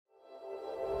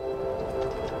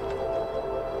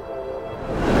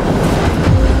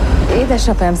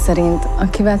Édesapám szerint,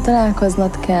 akivel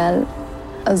találkoznod kell,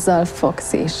 azzal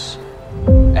fogsz is.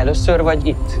 Először vagy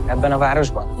itt, ebben a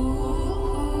városban?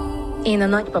 Én a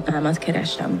nagypapámat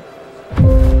keresem.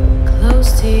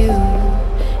 Close to you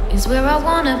is where I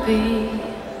wanna be.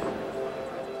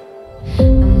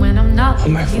 And when I'm not Ha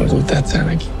megfordult, tetszel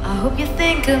neki. I hope you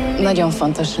think of me. Nagyon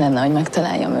fontos lenne, hogy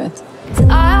megtaláljam őt. 'Cause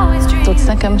I always dream Tudsz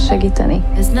nekem segíteni?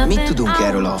 there's nothing Mit tudunk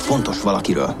erről a fontos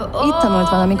valakiről? Itt tanult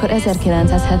valamikor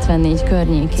 1974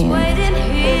 környékén. waiting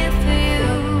here for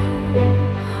you.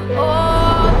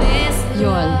 Oh, this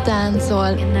Jól táncol,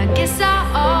 and I guess I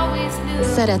always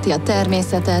knew. szereti a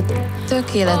természetet,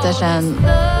 tökéletesen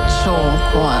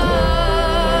csókol.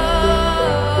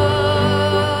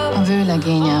 A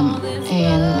vőlegényem,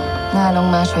 én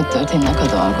nálunk máshogy történnek a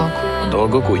dolgok. A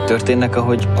dolgok úgy történnek,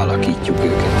 ahogy alakítjuk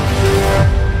őket.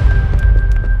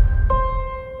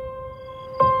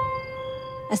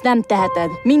 Ezt nem teheted.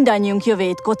 Mindannyiunk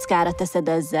jövőjét kockára teszed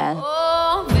ezzel.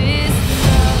 Oh, this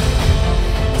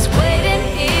love is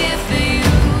waiting here for you.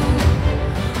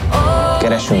 Oh,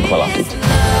 Keresünk valakit.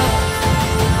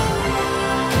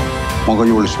 Maga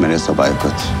jól ismeri a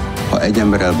szabályokat. Ha egy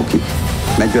ember elbukik,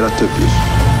 megy vele több is.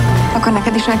 Akkor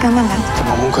neked is el kell menned?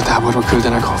 A munkatáborba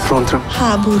küldenek a frontra.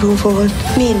 Háború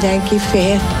volt, mindenki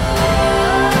félt.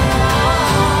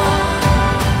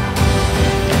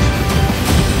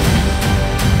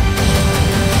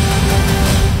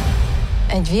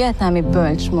 Egy vietnámi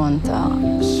bölcs mondta,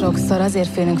 sokszor azért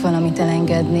félünk valamit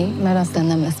elengedni, mert aztán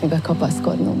nem lesz mibe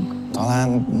kapaszkodnunk.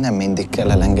 Talán nem mindig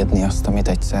kell elengedni azt, amit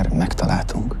egyszer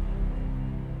megtaláltunk.